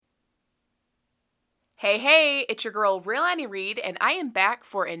Hey, it's your girl, Real Annie Reed, and I am back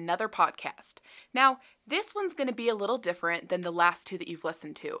for another podcast. Now, this one's going to be a little different than the last two that you've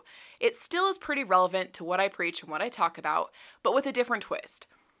listened to. It still is pretty relevant to what I preach and what I talk about, but with a different twist.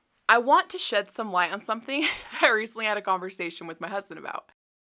 I want to shed some light on something that I recently had a conversation with my husband about.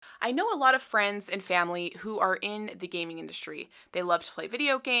 I know a lot of friends and family who are in the gaming industry. They love to play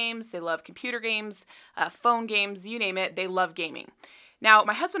video games, they love computer games, phone games, you name it, they love gaming. Now,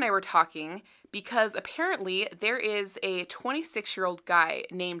 my husband and I were talking because apparently there is a 26-year-old guy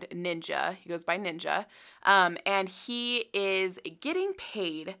named Ninja. He goes by Ninja, and he is getting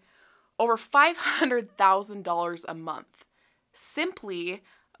paid over $500,000 a month simply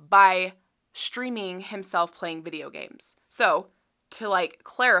by streaming himself playing video games. So, to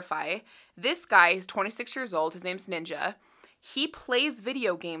clarify, this guy is 26 years old. His name's Ninja. He plays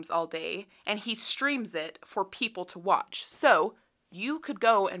video games all day and he streams it for people to watch. So, you could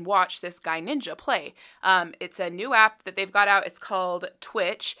go and watch this guy Ninja play. It's a new app that they've got out. It's called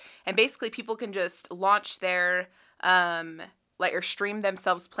Twitch, and basically people can just launch their or stream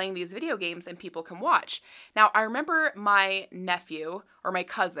themselves playing these video games, and people can watch. Now, I remember my nephew or my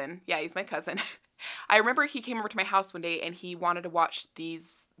cousin. Yeah, he's my cousin. I remember he came over to my house one day and he wanted to watch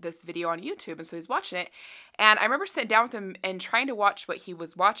this video on YouTube, and so he's watching it. And I remember sitting down with him and trying to watch what he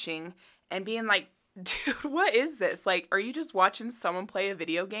was watching and being like, dude, what is this? Like, are you just watching someone play a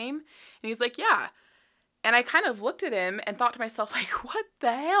video game? And he's like, yeah. And I kind of looked at him and thought to myself, like, what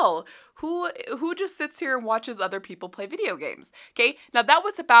the hell? Who just sits here and watches other people play video games? Okay, now that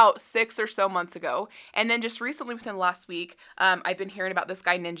was about 6 or so months ago. And then just recently, within the last week, I've been hearing about this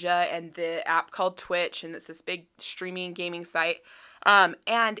guy Ninja and the app called Twitch, and it's this big streaming gaming site.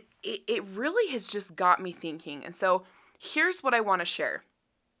 And it really has just got me thinking. And so here's what I want to share.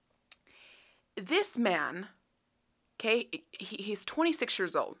 This man, okay, he's 26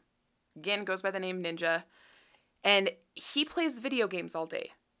 years old. Again, goes by the name Ninja. And he plays video games all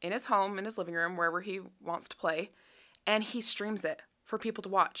day in his home, in his living room, wherever he wants to play. And he streams it for people to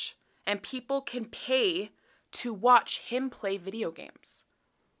watch. And people can pay to watch him play video games.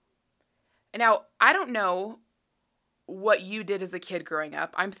 Now, I don't know what you did as a kid growing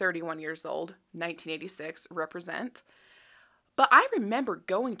up. I'm 31 years old, 1986, represent. But I remember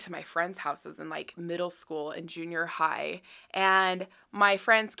going to my friends' houses in middle school and junior high, and my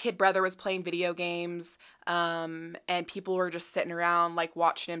friend's kid brother was playing video games, and people were just sitting around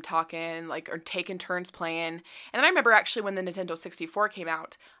watching him talking, or taking turns playing. And then I remember actually when the Nintendo 64 came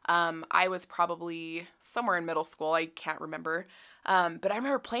out, I was probably somewhere in middle school, I can't remember. But I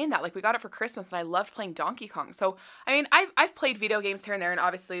remember playing that. We got it for Christmas, and I loved playing Donkey Kong. So, I mean, I've played video games here and there, and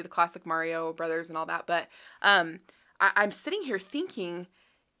obviously the classic Mario Brothers and all that, but I'm sitting here thinking,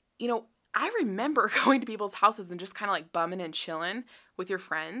 I remember going to people's houses and just kind of bumming and chilling with your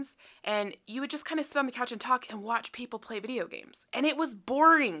friends, and you would just kind of sit on the couch and talk and watch people play video games. And it was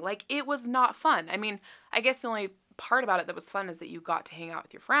boring. It was not fun. I mean, I guess the only part about it that was fun is that you got to hang out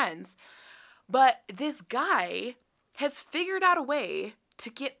with your friends. But this guy has figured out a way to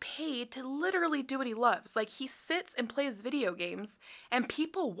get paid to literally do what he loves. He sits and plays video games and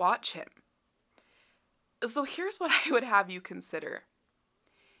people watch him. So here's what I would have you consider.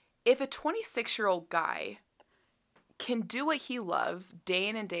 If a 26-year-old guy can do what he loves day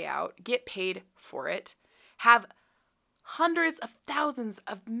in and day out, get paid for it, have hundreds of thousands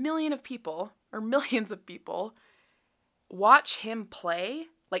of millions of people watch him play,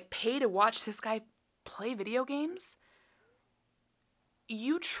 pay to watch this guy play video games,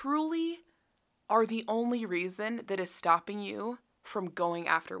 you truly are the only reason that is stopping you from going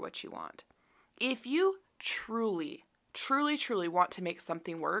after what you want. If you truly want to make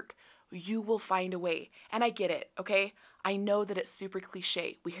something work, you will find a way. And I get it, okay? I know that it's super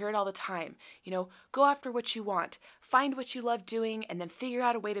cliche. We hear it all the time. Go after what you want, find what you love doing, and then figure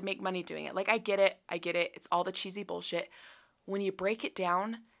out a way to make money doing it. I get it. It's all the cheesy bullshit. When you break it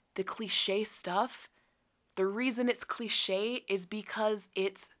down, the cliche stuff, the reason it's cliche is because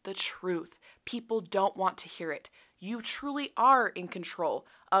it's the truth. People don't want to hear it. You truly are in control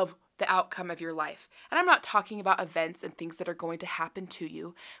of the outcome of your life. And I'm not talking about events and things that are going to happen to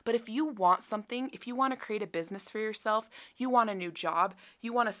you, but if you want something, if you want to create a business for yourself, you want a new job,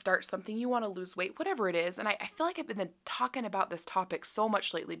 you want to start something, you want to lose weight, whatever it is, and I feel like I've been talking about this topic so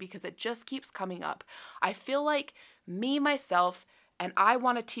much lately because it just keeps coming up. I feel like me, myself, and I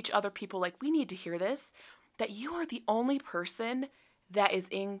want to teach other people, we need to hear this, that you are the only person that is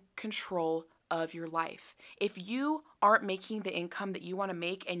in control of your life. If you aren't making the income that you want to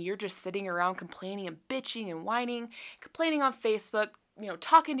make and you're just sitting around complaining and bitching and whining, complaining on Facebook,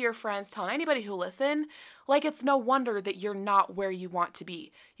 talking to your friends, telling anybody who listen, Like it's no wonder that you're not where you want to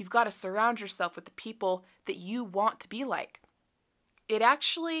be. You've got to surround yourself with the people that you want to be like.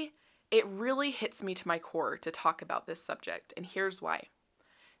 It really hits me to my core to talk about this subject, and here's why.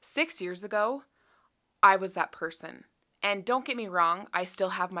 6 years ago, I was that person. And don't get me wrong, I still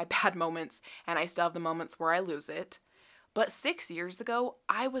have my bad moments, and I still have the moments where I lose it. But 6 years ago,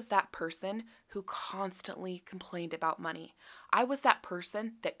 I was that person who constantly complained about money. I was that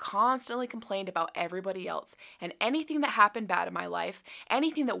person that constantly complained about everybody else. And anything that happened bad in my life,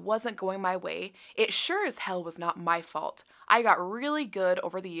 anything that wasn't going my way, it sure as hell was not my fault. I got really good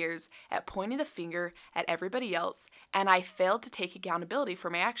over the years at pointing the finger at everybody else, and I failed to take accountability for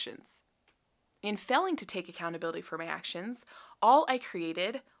my actions. In failing to take accountability for my actions, all I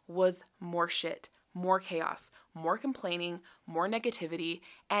created was more shit, more chaos, more complaining, more negativity,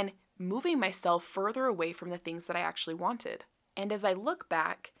 and moving myself further away from the things that I actually wanted. And as I look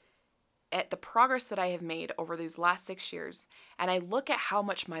back at the progress that I have made over these last 6 years, and I look at how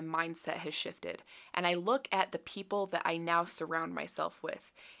much my mindset has shifted, and I look at the people that I now surround myself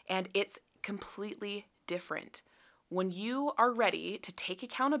with, and it's completely different. When you are ready to take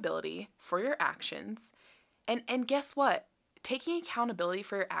accountability for your actions, and guess what? Taking accountability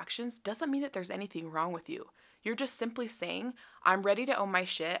for your actions doesn't mean that there's anything wrong with you. You're just simply saying, I'm ready to own my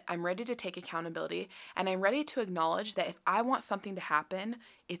shit, I'm ready to take accountability, and I'm ready to acknowledge that if I want something to happen,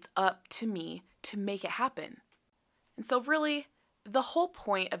 it's up to me to make it happen. And so really, the whole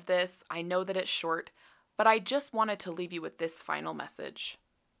point of this, I know that it's short, but I just wanted to leave you with this final message.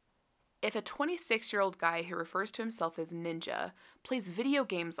 If a 26-year-old guy who refers to himself as Ninja plays video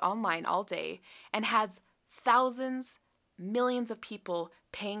games online all day and has thousands, millions of people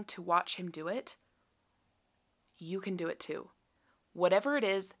paying to watch him do it, you can do it too. Whatever it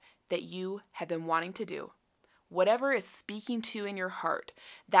is that you have been wanting to do, whatever is speaking to you in your heart,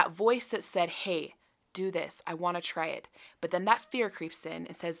 that voice that said, hey, do this, I want to try it. But then that fear creeps in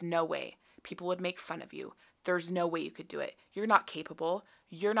and says, no way. People would make fun of you. There's no way you could do it. You're not capable.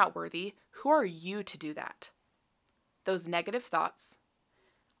 You're not worthy. Who are you to do that? Those negative thoughts,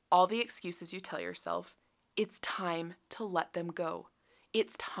 all the excuses you tell yourself, it's time to let them go.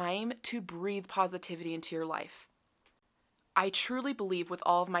 It's time to breathe positivity into your life. I truly believe with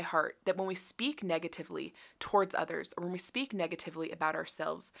all of my heart that when we speak negatively towards others, or when we speak negatively about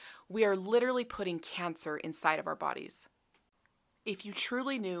ourselves, we are literally putting cancer inside of our bodies. If you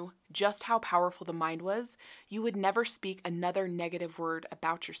truly knew just how powerful the mind was, you would never speak another negative word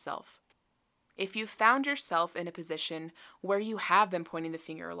about yourself. If you found yourself in a position where you have been pointing the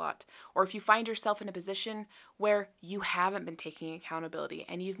finger a lot, or if you find yourself in a position where you haven't been taking accountability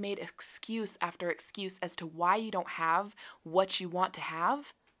and you've made excuse after excuse as to why you don't have what you want to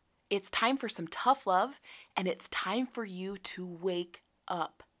have, it's time for some tough love, and it's time for you to wake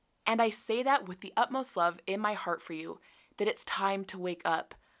up. And I say that with the utmost love in my heart for you, that it's time to wake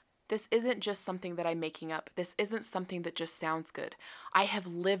up. This isn't just something that I'm making up. This isn't something that just sounds good. I have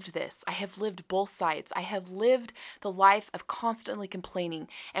lived this. I have lived both sides. I have lived the life of constantly complaining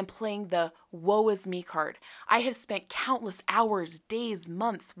and playing the woe is me card. I have spent countless hours, days,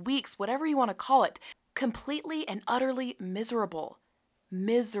 months, weeks, whatever you want to call it, completely and utterly miserable.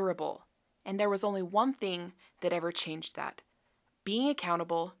 Miserable. And there was only one thing that ever changed that: being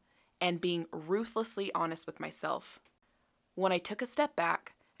accountable and being ruthlessly honest with myself. When I took a step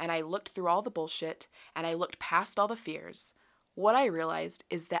back, and I looked through all the bullshit, and I looked past all the fears, what I realized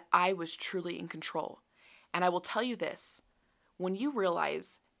is that I was truly in control. And I will tell you this, when you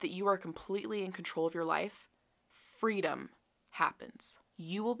realize that you are completely in control of your life, freedom happens.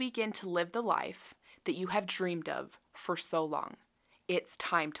 You will begin to live the life that you have dreamed of for so long. It's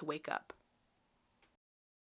time to wake up.